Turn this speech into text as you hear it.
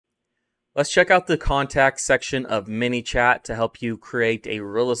Let's check out the contact section of ManyChat to help you create a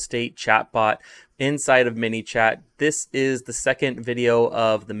real estate chatbot inside of ManyChat. This is the second video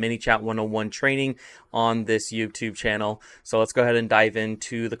of the ManyChat 101 training on this YouTube channel. So let's go ahead and dive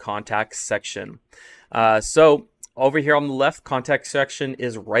into the contact section. So over here on the left, contact section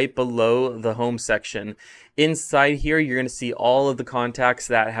is right below the home section. Inside here, you're going to see all of the contacts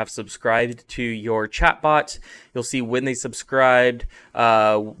that have subscribed to your chatbot. You'll see when they subscribed,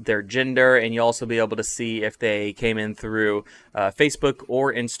 their gender, and you'll also be able to see if they came in through Facebook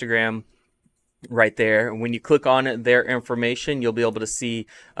or Instagram. Right there. When you click on their information, you'll be able to see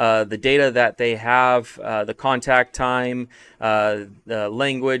the data that they have, the contact time, the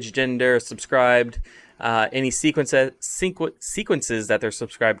language, gender, subscribed, any sequences that they're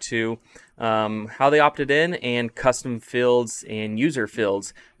subscribed to, how they opted in, and custom fields and user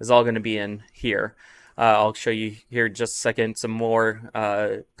fields is all going to be in here. I'll show you here in just a second some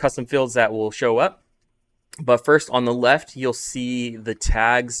more custom fields that will show up. But first, on the left, you'll see the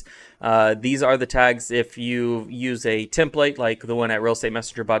tags. These are the tags. If you use a template like the one at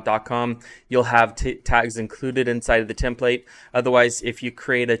realestatemessengerbot.com, you'll have tags included inside of the template. Otherwise, if you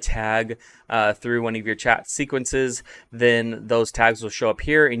create a tag through one of your chat sequences, then those tags will show up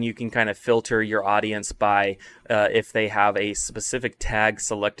here, and you can kind of filter your audience by if they have a specific tag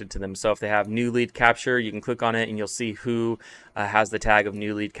selected to them. So if they have new lead capture, you can click on it and you'll see who has the tag of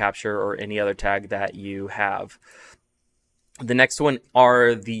new lead capture or any other tag that you have. The next one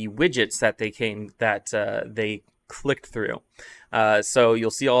are the widgets that they clicked through. So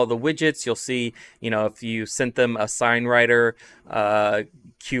you'll see all the widgets. You'll see, if you sent them a sign writer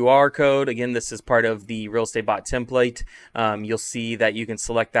QR code. Again, this is part of the Real Estate Bot template. You'll see that you can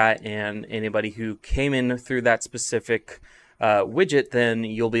select that, and anybody who came in through that specific widget, then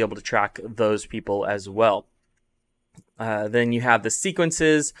you'll be able to track those people as well. Then you have the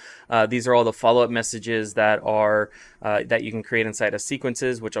sequences. These are all the follow-up messages that are that you can create inside of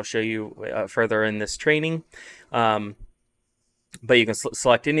sequences, which I'll show you further in this training. But you can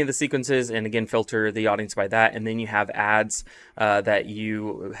select any of the sequences and again filter the audience by that, and then you have ads that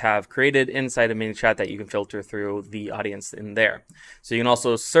you have created inside of ManyChat that you can filter through the audience in there. So you can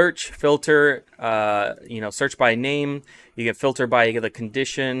also search, filter, search by name. You can filter by the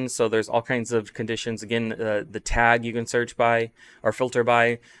condition. So there's all kinds of conditions. Again, the tag you can search by or filter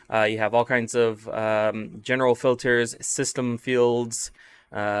by. You have all kinds of general filters, system fields,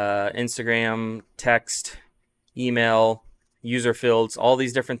 Instagram, text, email, user fields, all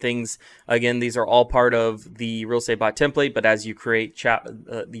these different things. Again, these are all part of the Real Estate Bot template, but as you create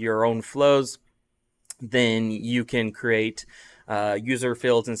your own flows, then you can create user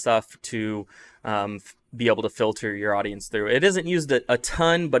fields and stuff to be able to filter your audience through. It isn't used a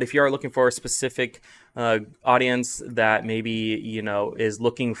ton, but if you are looking for a specific audience that maybe is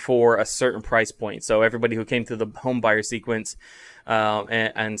looking for a certain price point, so everybody who came through the home buyer sequence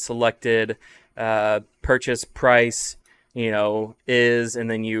and selected purchase price is, and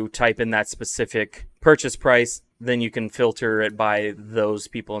then you type in that specific purchase price, then you can filter it by those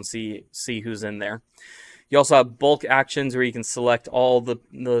people and see who's in there. You also have bulk actions where you can select all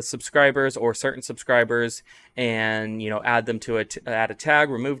the subscribers or certain subscribers and add them to add a tag,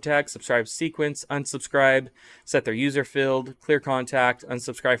 remove tag, subscribe sequence, unsubscribe, set their user field, clear contact,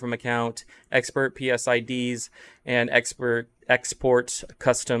 unsubscribe from account, expert PSIDs, and export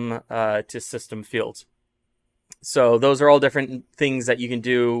custom to system fields. So those are all different things that you can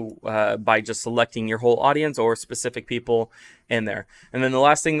do by just selecting your whole audience or specific people in there. And then the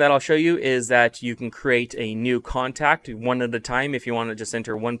last thing that I'll show you is that you can create a new contact one at a time. If you want to just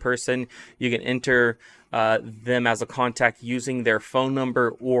enter one person, you can enter them as a contact using their phone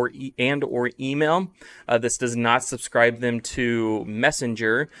number or email. This does not subscribe them to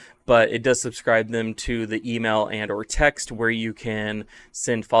Messenger, but it does subscribe them to the email and or text, where you can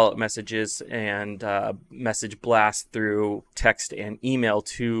send follow-up messages and message blast through text and email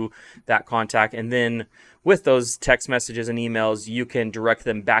to that contact. And then with those text messages and emails, you can direct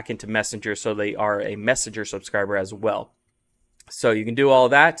them back into Messenger so they are a Messenger subscriber as well. So you can do all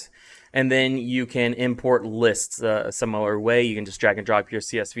that. And then you can import lists a similar way. You can just drag and drop your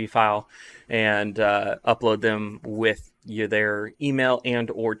CSV file and upload them with their email and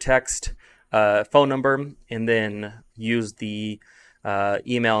or text phone number, and then use the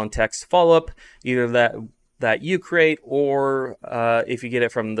email and text follow-up, either that you create or if you get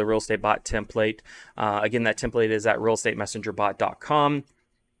it from the Real Estate Bot template. Again, that template is at realestatemessengerbot.com.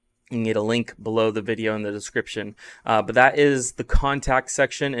 You can get a link below the video in the description. But that is the contact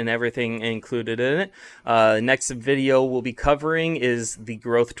section and everything included in it. Next video we'll be covering is the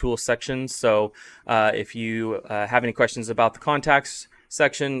growth tool section. So if you have any questions about the contacts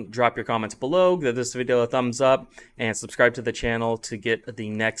section. Drop your comments below, give this video a thumbs up, and subscribe to the channel to get the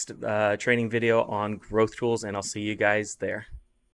next training video on growth tools, and I'll see you guys there.